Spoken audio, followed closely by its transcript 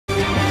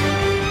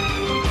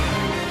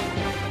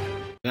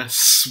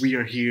Yes, we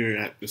are here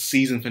at the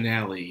season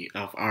finale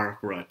of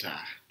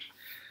Arifureta.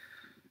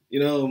 You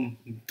know,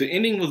 the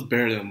ending was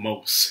better than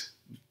most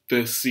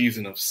this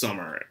season of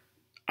summer.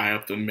 I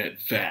have to admit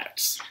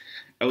that.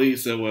 At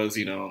least it was,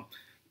 it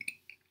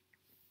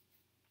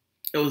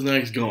was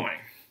nice going.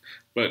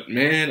 But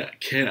man,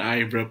 can I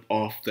rip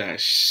off that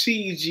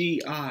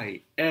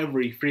CGI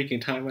every freaking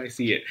time I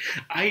see it.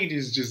 I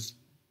just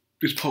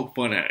poke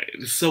fun at it.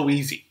 It's so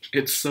easy.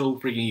 It's so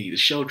freaking easy. The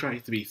show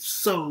tries to be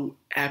so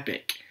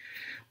epic,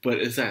 but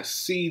it's that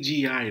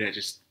CGI that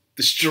just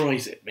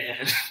destroys it,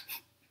 man.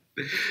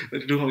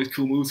 They're doing all these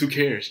cool moves. Who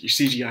cares? Your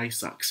CGI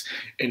sucks.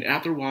 And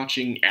after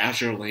watching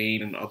Azure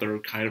Lane and other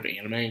kind of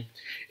anime,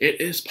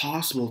 it is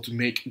possible to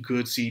make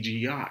good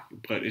CGI,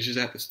 but it's just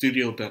that the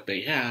studio that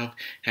they have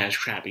has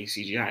crappy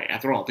CGI.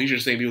 After all, these are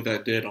the same people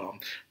that did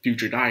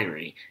Future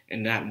Diary,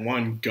 and that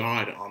one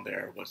god on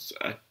there was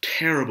a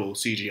terrible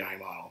CGI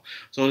model.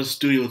 So the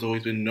studio has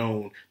always been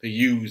known to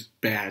use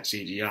bad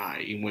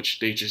CGI, in which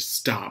they just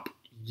stop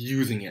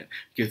using it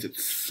because it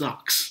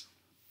sucks.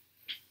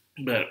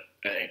 But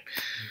hey,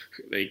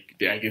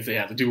 I guess they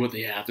have to do what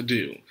they have to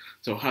do.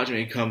 So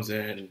Hajime comes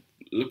in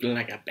looking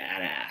like a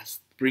badass,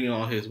 bringing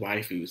all his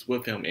waifus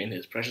with him and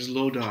his precious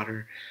little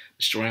daughter,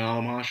 destroying all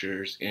the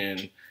monsters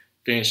and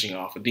finishing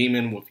off a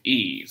demon with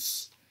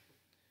ease.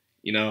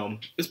 You know,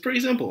 it's pretty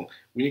simple.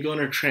 When you go on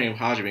a train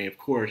with Hajime, of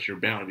course, you're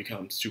bound to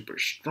become super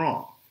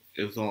strong.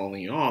 It's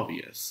only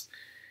obvious.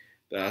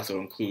 That also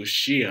includes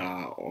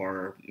Shia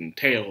or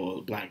Tail,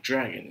 the Black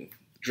Dragon.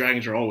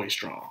 Dragons are always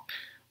strong.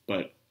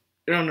 But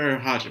they're under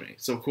Hajime,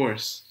 so of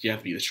course you have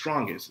to be the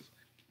strongest.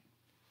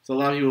 So a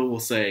lot of people will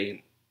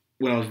say,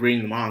 when I was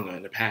reading the manga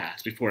in the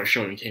past, before the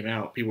show even came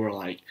out, people were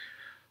like,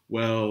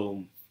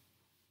 well,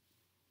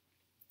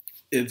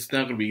 it's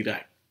not going to be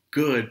that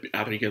good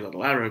after he gets out of the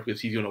ladder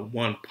because he's going to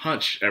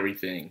one-punch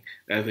everything,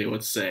 as they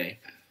would say.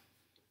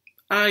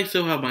 I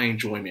still have my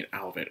enjoyment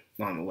out of it,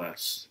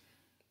 nonetheless.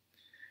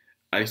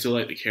 I still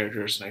like the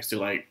characters, and I still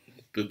like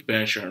the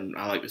adventure, and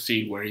I like to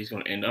see where he's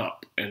going to end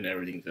up and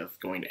everything that's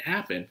going to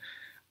happen.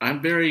 I'm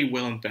very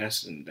well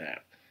invested in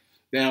that.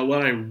 Now,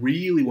 what I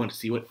really want to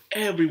see, what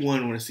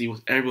everyone wanted to see,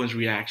 was everyone's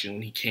reaction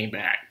when he came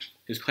back.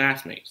 His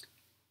classmates,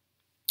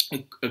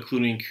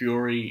 including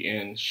Kyori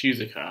and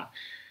Shizuka.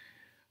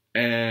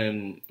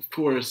 And, of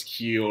course,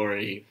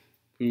 Kyori,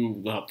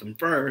 who loved him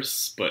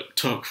first, but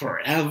took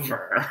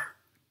forever.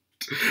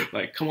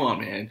 Like, come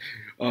on, man.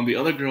 The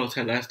other girls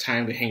had less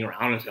time to hang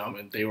around with him,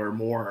 and they were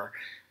more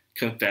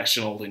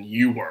confessional than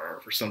you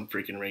were for some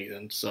freaking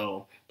reason.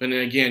 So, but then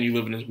again, you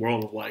live in this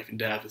world of life and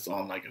death is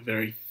on like a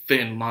very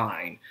thin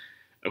line.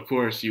 Of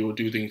course, you will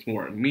do things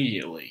more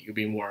immediately. You'll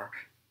be more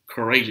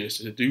courageous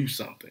to do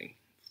something,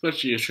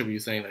 especially if you're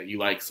saying that you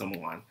like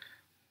someone.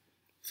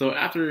 So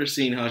after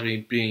seeing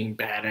Hajime being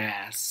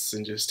badass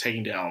and just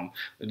taking down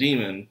the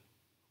demon,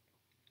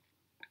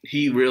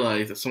 he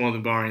realized that someone's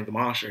been barring the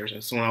monsters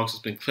and someone else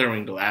has been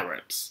clearing the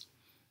labyrinths.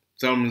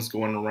 Someone's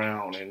going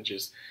around and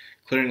just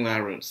clearing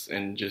labyrinths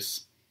and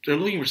just, they're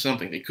looking for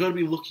something. They could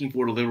be looking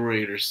for the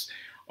Liberator's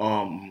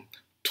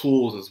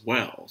tools as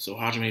well. So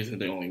Hajime isn't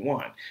the only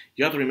one.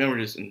 You have to remember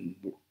this in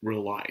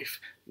real life.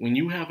 When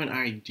you have an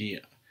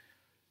idea,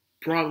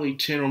 probably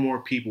 10 or more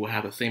people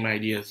have the same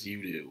idea as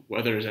you do,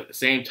 whether it's at the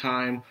same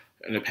time,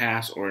 in the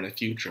past, or in the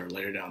future,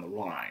 later down the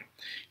line.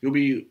 You'll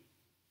be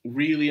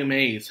really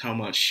amazed how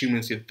much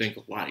humans can think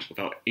alike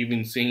without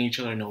even seeing each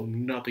other, know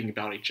nothing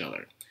about each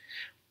other.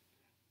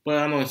 But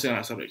I'm not going to stay on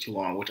that subject too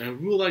long, which I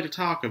would like to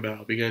talk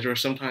about, because there are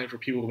some times where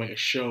people will make a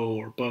show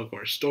or book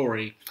or a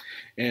story,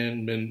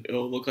 and then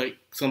it'll look like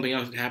something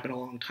else that happened a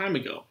long time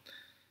ago.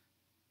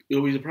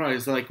 You'll be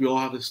surprised, like we all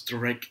have this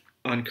direct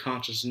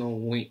unconscional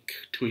link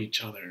to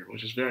each other,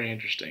 which is very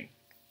interesting.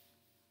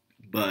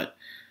 But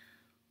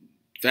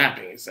that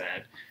being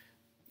said,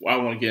 what I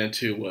want to get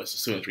into was the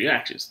students'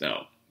 reactions.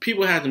 Now,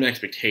 people had some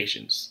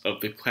expectations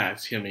of the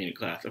class, him being in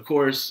class. Of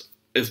course,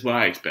 it's what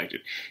I expected.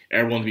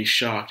 Everyone to be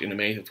shocked and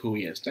amazed of who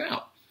he is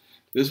now.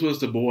 This was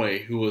the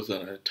boy who was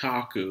an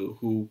otaku,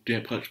 who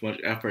didn't put much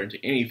effort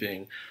into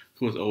anything,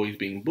 who was always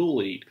being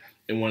bullied,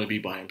 and wanted to be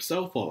by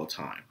himself all the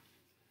time.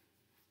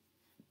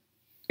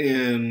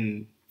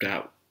 And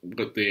that's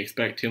what they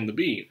expect him to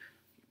be.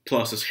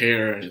 Plus his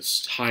hair and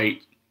his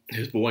height,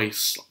 his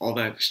voice, all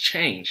that has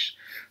changed.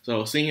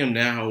 So seeing him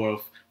now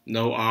with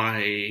no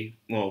eye,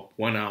 well,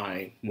 one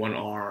eye, one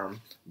arm,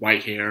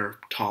 white hair,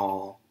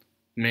 tall,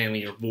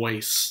 manlier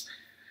voice,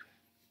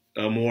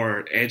 a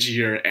more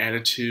edgier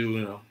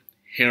attitude, a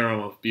harem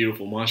of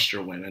beautiful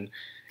monster women,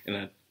 and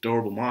an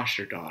adorable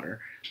monster daughter.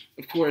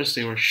 Of course,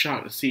 they were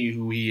shocked to see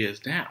who he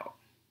is now.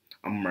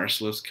 A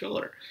merciless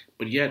killer.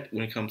 But yet,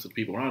 when it comes to the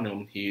people around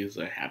him, he is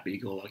a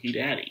happy-go-lucky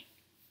daddy.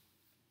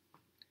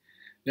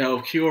 Now,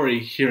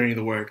 Kyori, hearing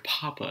the word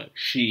Papa,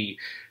 she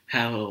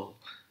had a little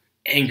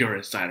anger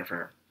inside of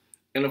her.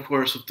 And of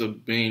course, with the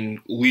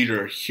main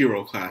leader,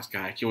 hero class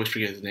guy, I always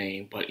forget his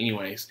name, but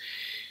anyways,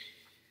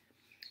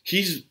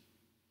 he's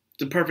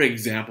the perfect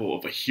example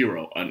of a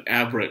hero, an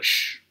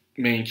average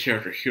main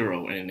character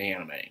hero in an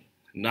anime.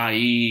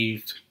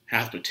 Naive,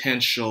 has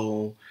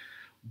potential,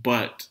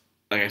 But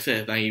like I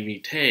said,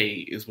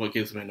 naivete is what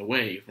gets him in the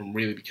way from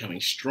really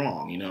becoming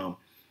strong.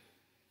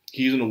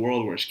 He's in a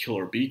world where it's kill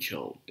or be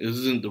killed. This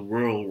isn't the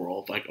real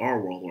world like our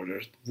world where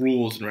there's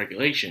rules and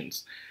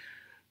regulations.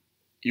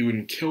 You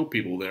wouldn't kill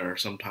people there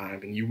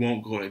sometimes, and you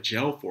won't go to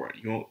jail for it.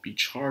 You won't be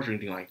charged or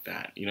anything like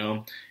that.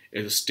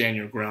 It's a stand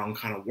your ground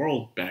kind of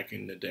world back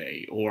in the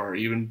day, or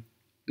even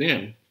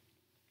then.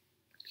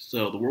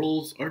 So the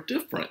rules are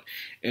different,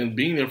 and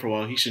being there for a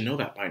while, he should know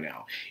that by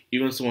now.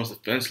 Even if someone's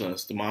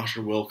defenseless, the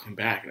monster will come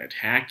back and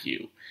attack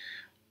you.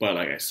 But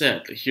like I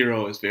said, the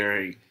hero is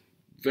very,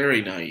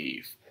 very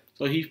naive,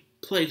 so he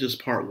plays his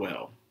part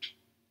well.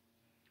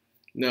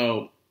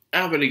 Now,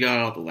 after he got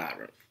out of the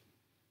labyrinth,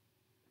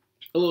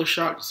 a little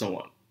shock to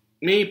someone.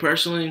 Me,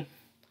 personally,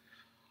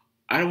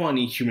 I don't want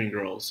any human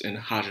girls in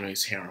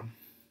Hajime's harem.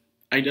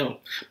 I don't.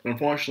 But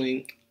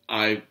unfortunately,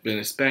 I've been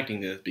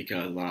expecting this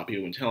because a lot of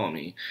people have been telling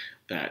me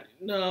that,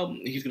 no,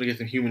 he's going to get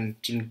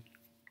some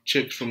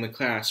chicks from the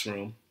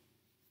classroom.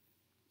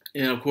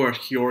 And of course,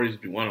 Kiori's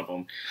be one of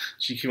them.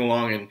 She came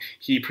along and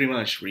he pretty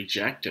much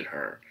rejected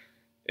her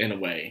in a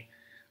way.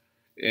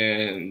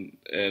 And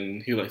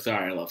he was like,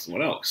 sorry, I love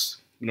someone else.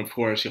 And of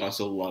course, he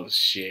also loves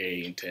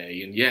Shay and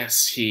Tay. And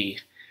yes, he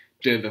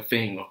did the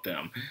thing with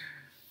them.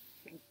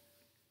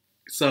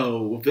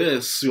 So with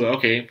this, we're like,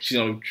 okay,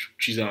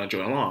 she's gonna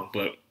join along.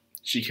 But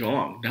she came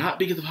along. Not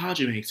because of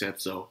Hajime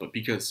said so, but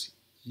because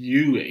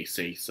Yue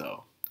say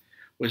so.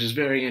 Which is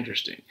very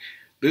interesting.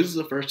 This is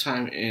the first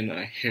time in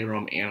a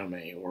harem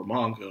anime or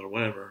manga or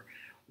whatever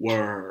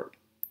where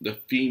the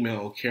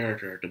female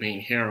character, the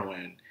main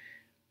heroine,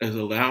 is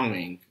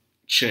allowing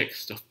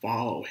chicks to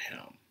follow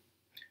him.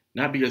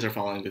 Not because they're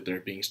following that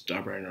they're being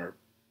stubborn or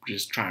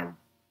just trying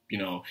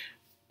to,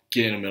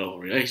 get in the middle of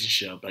a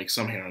relationship like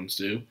some harems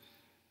do.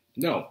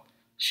 No,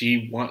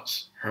 she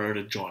wants her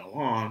to join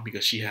along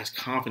because she has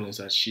confidence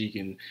that she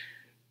can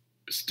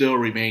still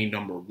remain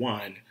number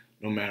one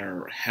no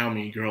matter how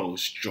many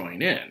girls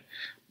join in.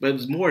 But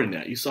it's more than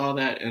that. You saw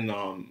that in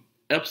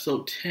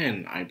episode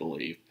 10, I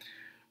believe.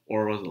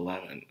 Or was it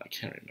 11? I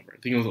can't remember.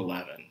 I think it was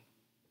 11.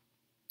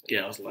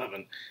 Yeah, it was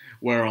 11.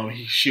 Where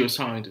she was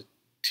talking to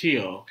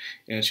Tio,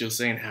 and she was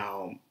saying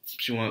how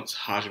she wants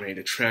Hajime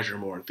to treasure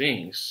more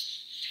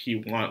things. He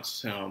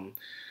wants him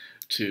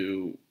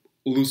to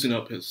loosen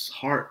up his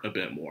heart a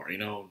bit more,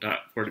 not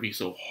for it to be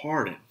so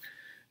hardened.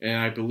 And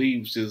I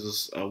believe this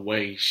is a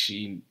way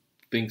she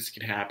thinks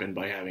can happen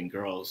by having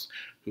girls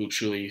who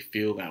truly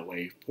feel that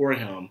way for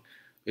him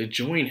to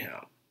join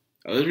him.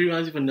 Now, this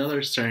reminds me of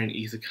another certain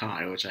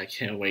isekai, which I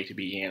can't wait to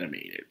be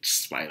animated,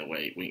 just by the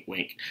way, wink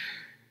wink,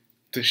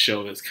 to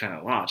show this kind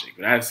of logic.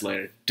 But that's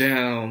later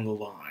down the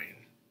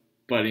line.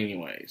 But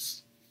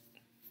anyways,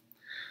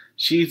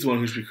 she's the one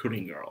who's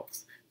recruiting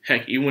girls.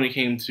 Heck, even when it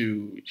came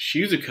to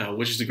Shizuka,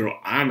 which is the girl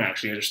I'm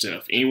actually interested in,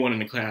 if anyone in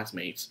the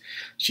classmates,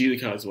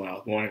 Shizuka is what I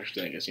was more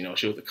interested in, because,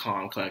 she was a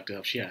calm,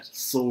 collective, she has a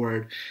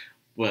sword,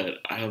 but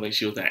I don't think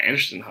she was that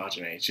interested in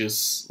Hajime.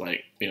 Just,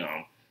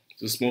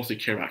 just mostly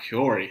care about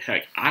Hiyori.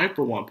 Heck, I,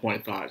 for one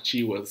point, thought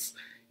she was,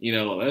 a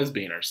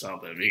lesbian or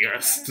something,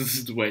 because this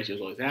is the way she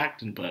was always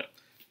acting, but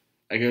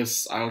I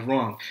guess I was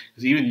wrong.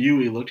 Because even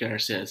Yui looked at her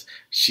and says,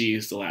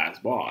 she's the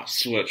last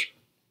boss,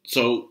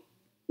 so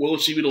will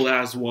she be the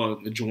last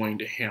one to join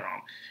the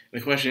harem?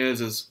 And the question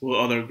is will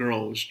other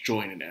girls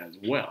join it as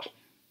well?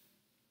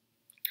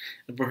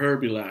 And for her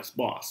to be the last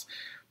boss.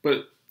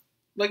 But,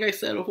 like I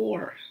said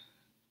before,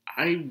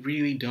 I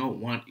really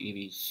don't want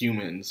any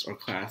humans or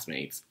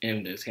classmates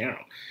in this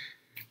harem.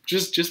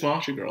 Just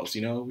monster girls,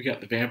 We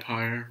got the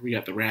vampire, we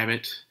got the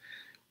rabbit,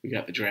 we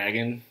got the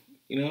dragon,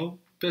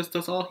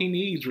 That's all he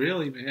needs,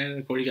 really, man. And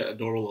of course, you got the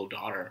adorable little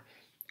daughter.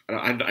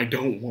 I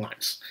don't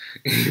want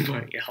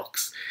anybody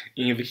else.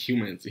 Any of the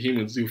humans. The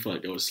humans do feel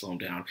like they would slow them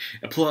down.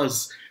 And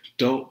plus,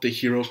 don't the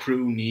hero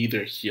crew need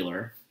their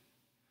healer?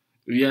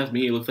 If you ask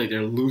me, it looks like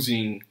they're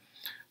losing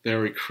their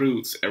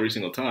recruits every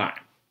single time.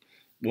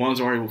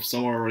 Some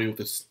are already with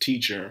this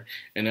teacher,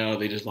 and now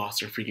they just lost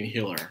their freaking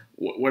healer.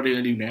 What are they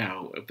going to do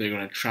now if they're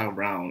going to travel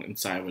around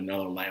inside of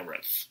another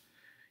labyrinth?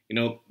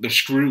 They're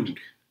screwed.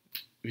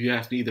 If you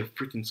ask me, they're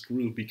freaking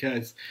screwed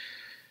because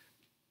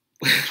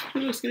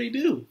what else can they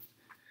do?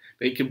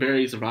 They can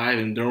barely survive,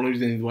 and the only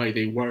reason why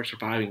they were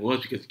surviving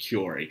was because of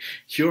Kiori.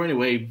 Kiori, in a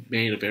way,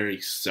 made a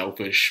very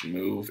selfish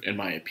move, in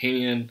my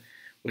opinion,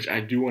 which I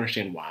do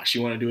understand why she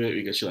wanted to do it,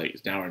 because she's like,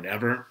 it's now or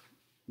never,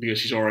 because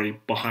she's already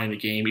behind the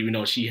game, even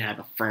though she had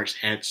the first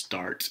head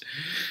start.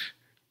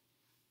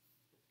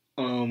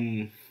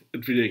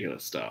 It's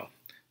ridiculous stuff,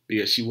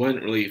 because she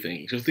wasn't really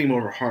thinking. She was thinking more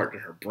of her heart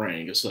than her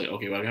brain. It's like,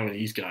 okay, well, I'm having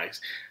these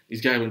guys. These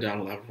guys went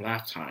down the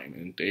last time,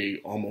 and they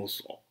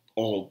almost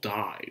all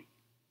died.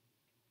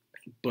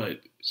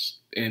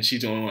 And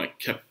she's the only one that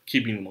kept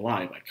keeping them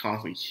alive by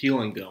constantly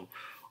healing them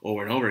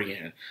over and over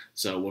again.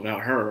 So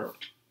without her,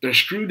 they're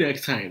screwed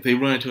next time. They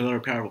run into another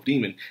powerful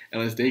demon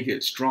unless they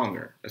get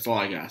stronger. That's all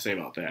I gotta say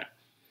about that.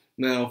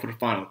 Now for the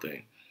final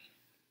thing.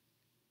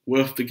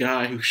 With the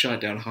guy who shot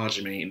down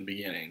Hajime in the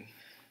beginning,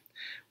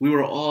 we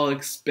were all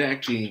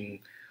expecting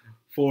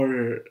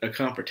for a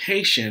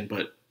confrontation,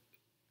 but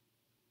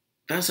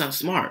That's not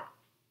smart.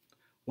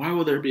 Why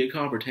would there be a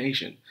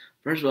confrontation?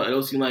 First of all, it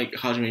don't seem like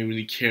Hajime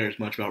really cares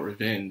much about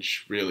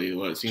revenge, really,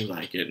 what it seems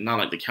like it. Not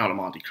like the Count of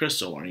Monte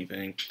Cristo or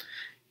anything.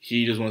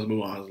 He just wants to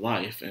move on his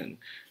life and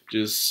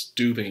just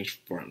do things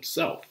for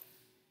himself.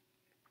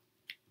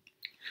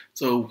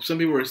 So some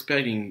people were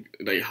expecting,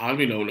 like,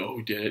 Hajime don't know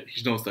who did it.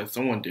 He knows that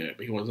someone did it,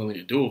 but he wants nothing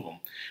to do with them.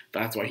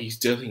 That's why he's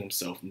distancing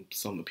himself from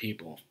some of the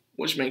people,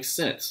 which makes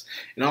sense.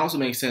 It also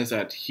makes sense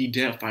that he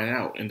didn't find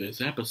out in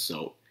this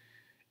episode.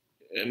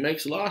 It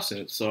makes a lot of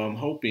sense, so I'm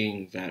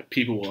hoping that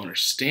people will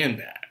understand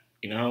that,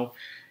 you know?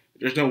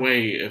 There's no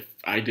way if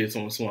I did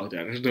something like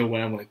that, there's no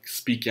way I'm going to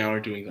speak out or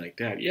doing like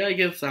that. Yeah, I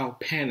guess I'll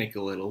panic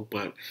a little,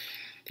 but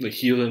like,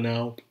 he doesn't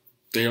know,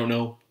 they don't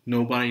know,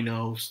 nobody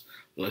knows.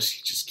 Let's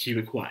just keep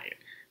it quiet.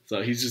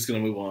 So he's just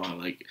going to move on.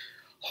 Like,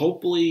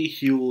 hopefully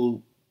he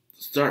will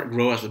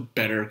grow as a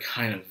better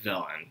kind of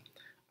villain.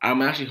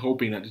 I'm actually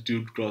hoping that the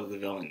dude grows as a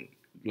villain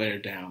later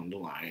down the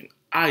line.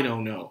 I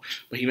don't know.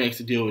 But he makes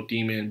a deal with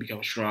Demon,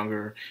 becomes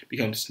stronger,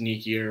 becomes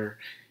sneakier,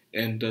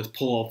 and does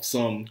pull off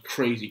some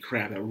crazy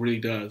crap that really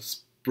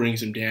does bring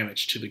some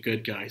damage to the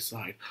good guy's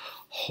side.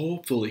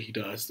 Hopefully he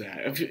does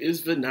that.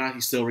 If not,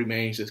 he still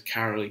remains this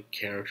cowardly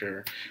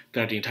character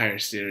throughout the entire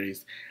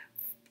series.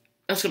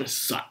 That's going to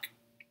suck.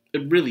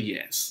 It really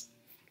is.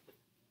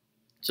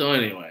 So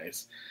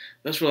anyways,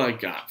 that's what I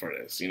got for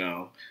this, you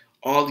know.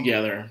 All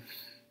together,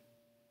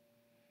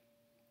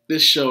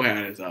 this show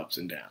had its ups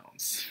and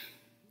downs.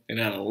 It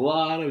had a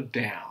lot of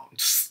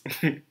downs.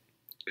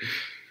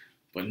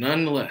 But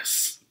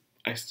nonetheless,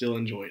 I still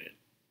enjoyed it.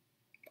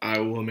 I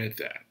will admit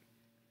that.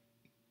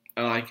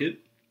 I like it.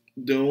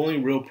 The only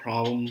real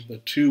problem, the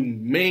two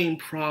main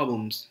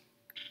problems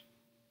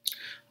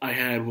I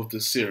had with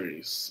the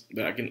series,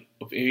 that I can,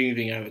 of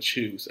anything I had to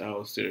choose out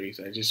of the series,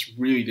 I just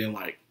really didn't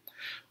like,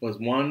 was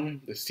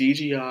one, the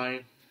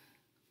CGI,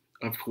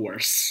 of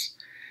course,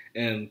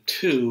 and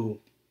two,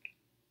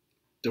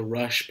 the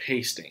rush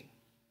pasting.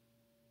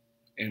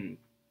 And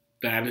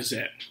that is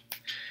it.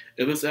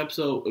 If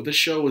this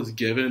show was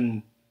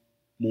given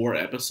more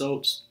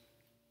episodes,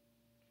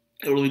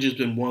 it would really just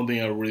been one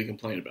thing I would really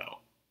complain about.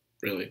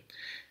 Really.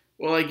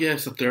 Well, I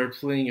guess the third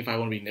thing, if I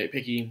want to be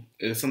nitpicky,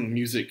 is some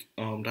music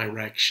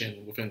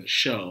direction within the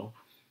show.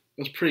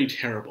 It was pretty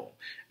terrible.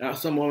 At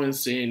some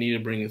moments, they needed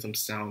to bring in some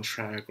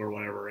soundtrack or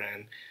whatever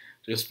in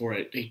just for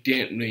it. They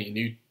didn't really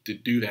need to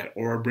do that,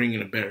 or bring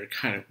in a better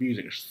kind of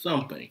music or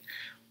something.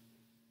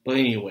 But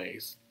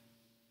anyways,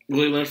 will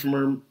they learn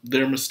from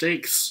their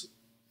mistakes?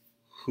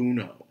 Who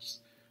knows?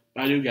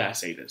 But I do gotta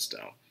say this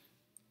though.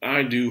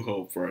 I do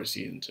hope for a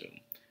season 2.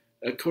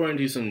 According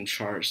to some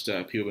charts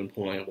that people have been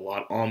pulling up a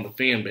lot on the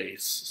fan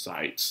base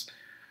sites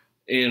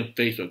and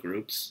Facebook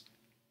groups,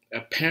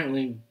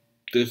 apparently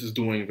this is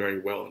doing very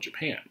well in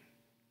Japan.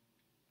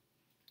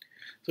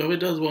 So if it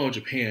does well in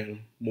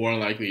Japan, more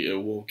likely it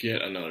will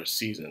get another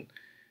season.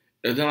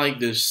 It's not like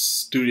this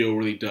studio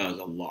really does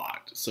a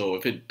lot. So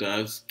if it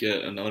does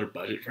get another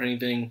budget for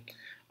anything,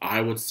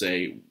 I would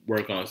say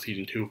work on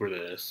season 2 for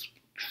this.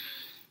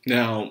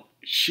 Now,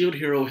 Shield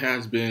Hero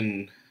has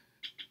been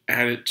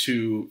added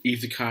to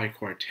Isekai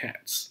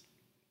quartets.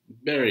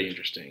 Very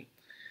interesting.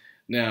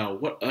 Now,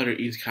 what other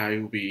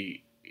Isekai will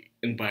be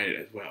invited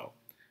as well?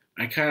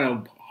 I kind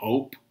of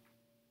hope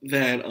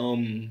that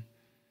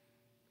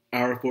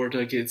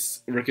Arifureta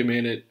gets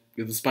recommended,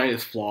 because despite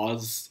its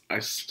flaws, I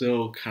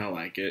still kind of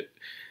like it.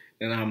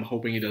 And I'm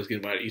hoping he does get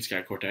invited to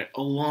Isekai quartet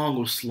along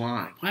with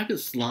Slime. Why hasn't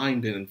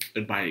Slime been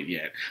invited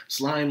yet?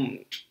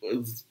 Slime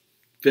was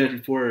there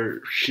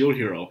before Shield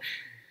Hero.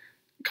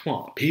 Come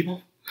on,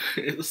 people.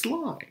 It's a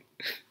Slime.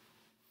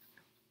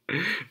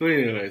 But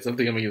anyways, I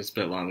think I'm making this a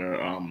bit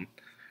longer.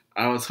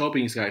 I was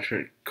hoping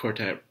Isekai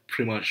quartet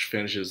pretty much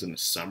finishes in the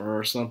summer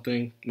or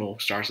something. Well,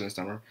 starts in the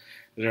summer.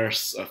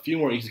 There's a few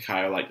more Isekai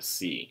I'd like to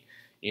see,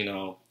 you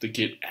know, to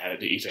get added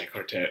to Isekai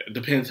quartet. It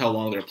depends how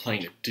long they're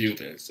planning to do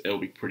this. It'll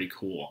be pretty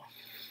cool.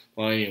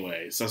 Well,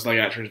 anyways, that's all I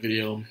got for this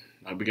video.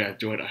 I hope you guys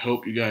enjoyed. I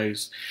hope you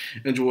guys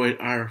enjoyed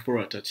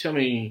Arifureta. Tell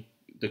me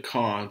the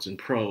cons and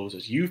pros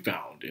that you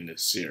found in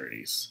this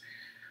series.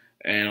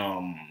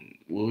 And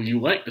will you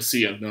like to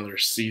see another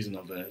season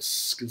of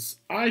this? Because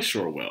I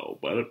sure will,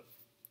 but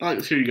I'd like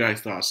to hear you guys'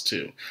 thoughts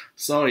too.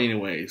 So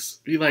anyways,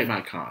 if you like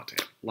my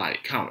content,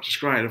 like, comment,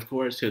 subscribe, of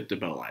course, hit the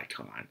bell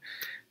icon.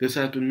 This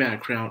has been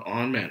Madcrown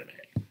on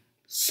Manime,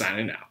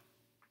 signing out.